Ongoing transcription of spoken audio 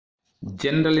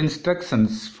General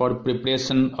instructions for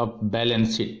preparation of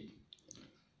balance sheet.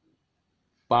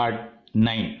 Part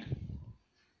 9.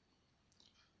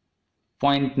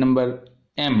 Point number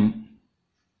M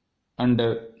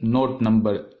under note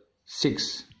number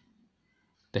 6.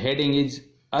 The heading is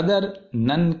Other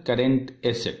Non-Current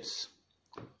Assets.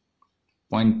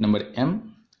 Point number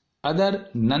M. Other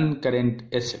non-current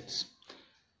assets.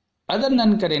 Other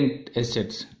non-current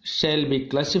assets shall be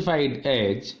classified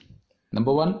as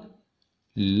number 1.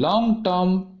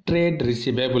 Long-term trade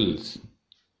receivables,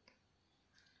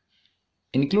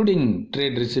 including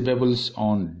trade receivables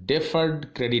on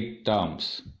deferred credit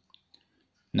terms.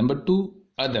 Number 2.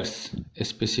 Others,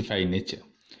 specify nature.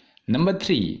 Number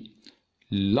 3.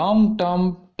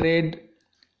 Long-term trade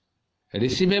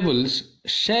receivables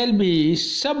shall be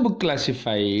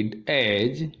subclassified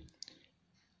as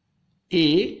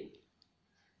A.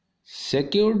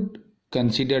 Secured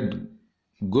considered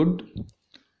good,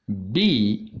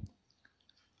 B.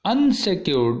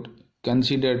 Unsecured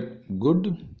considered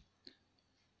good,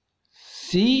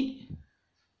 C.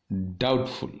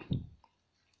 Doubtful.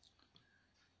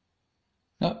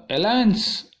 Now,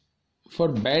 allowance for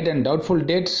bad and doubtful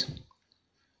debts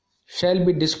shall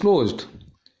be disclosed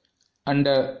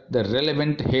under the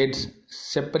relevant heads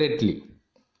separately.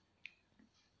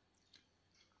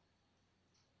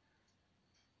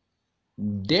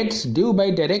 Debts due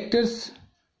by directors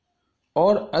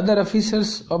or other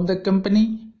officers of the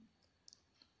company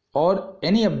or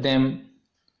any of them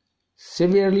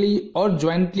severally or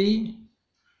jointly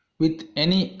with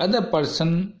any other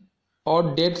person,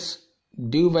 or debts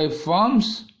due by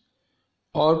firms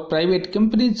or private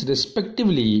companies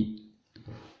respectively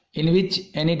in which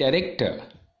any director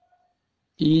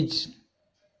is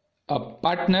a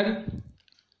partner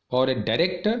or a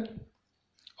director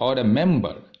or a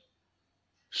member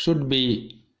should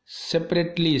be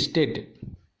separately stated.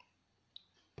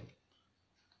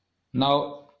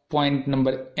 Now, point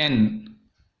number N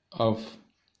of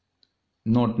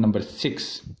note number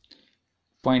 6.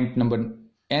 Point number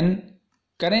N,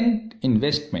 current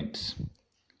investments.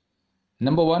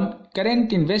 Number 1.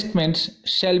 Current investments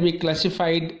shall be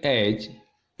classified as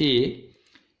A.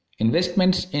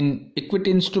 Investments in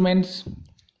equity instruments,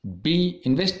 B.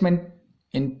 Investment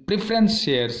in preference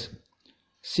shares,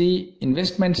 C.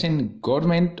 Investments in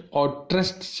government or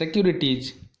trust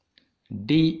securities,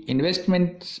 D.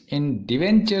 Investments in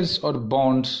debentures or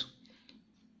bonds,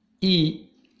 E.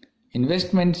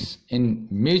 Investments in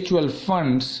mutual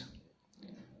funds,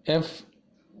 F.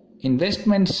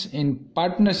 Investments in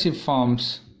partnership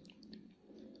firms,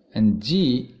 and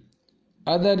G.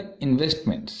 Other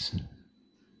investments,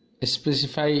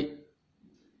 specify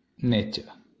nature.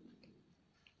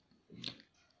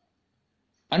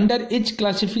 Under each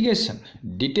classification,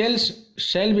 details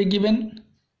shall be given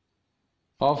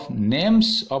of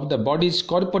names of the bodies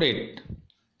corporate,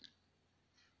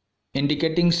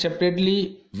 indicating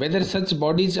separately whether such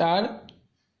bodies are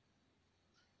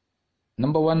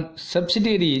number 1.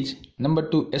 subsidiaries, number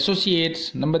 2.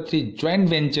 associates, number 3. joint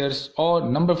ventures, or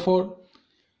number 4.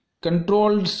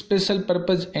 controlled special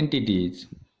purpose entities,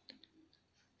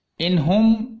 in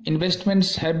whom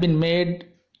investments have been made,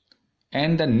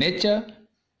 and the nature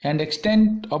and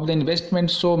extent of the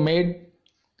investment so made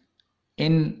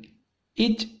in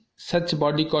each such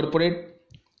body corporate,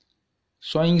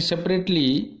 showing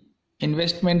separately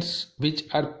investments which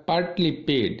are partly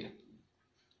paid.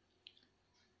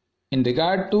 In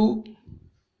regard to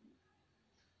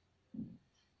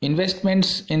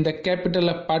investments in the capital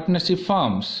of partnership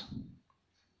firms,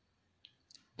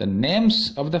 the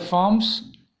names of the firms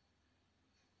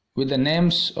with the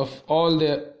names of all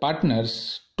the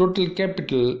partners, total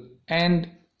capital, and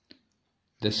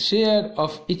the share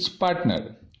of each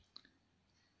partner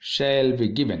shall be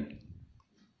given.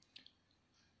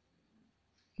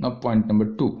 Now, point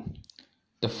number 2.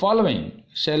 The following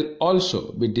shall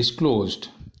also be disclosed.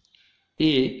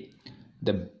 A.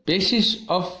 The basis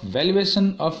of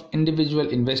valuation of individual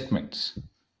investments.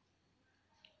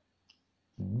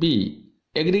 B.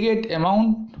 Aggregate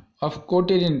amount of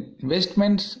quoted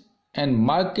investments and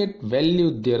market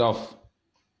value thereof.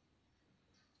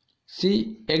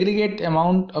 C. Aggregate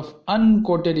amount of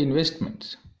unquoted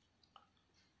investments.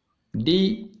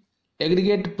 D.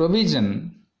 Aggregate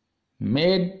provision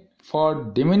made for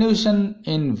diminution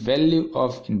in value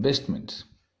of investments.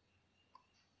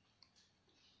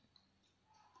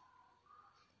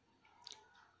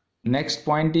 Next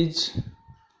point is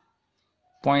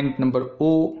point number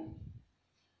O,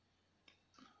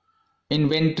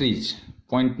 inventories.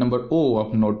 Point number O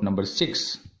of note number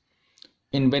 6,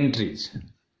 inventories.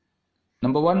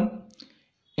 Number 1.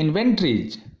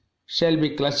 Inventories shall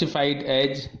be classified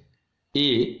as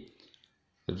A.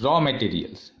 Raw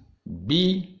materials.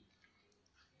 B.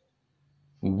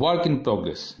 Work in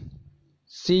progress.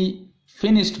 C.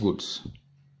 Finished goods.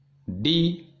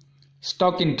 D.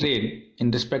 Stock in trade in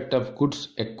respect of goods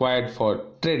acquired for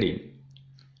trading.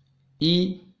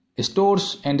 E.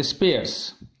 Stores and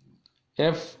spares.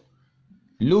 F.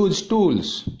 Loose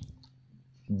tools.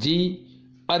 G.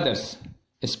 Others.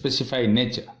 Specify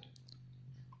nature.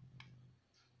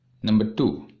 Number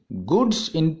 2. Goods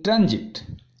in transit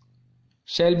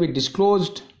shall be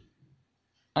disclosed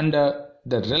under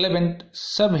the relevant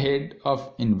subhead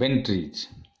of inventories.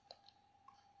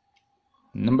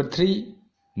 Number 3.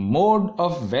 Mode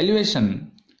of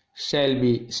valuation shall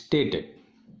be stated.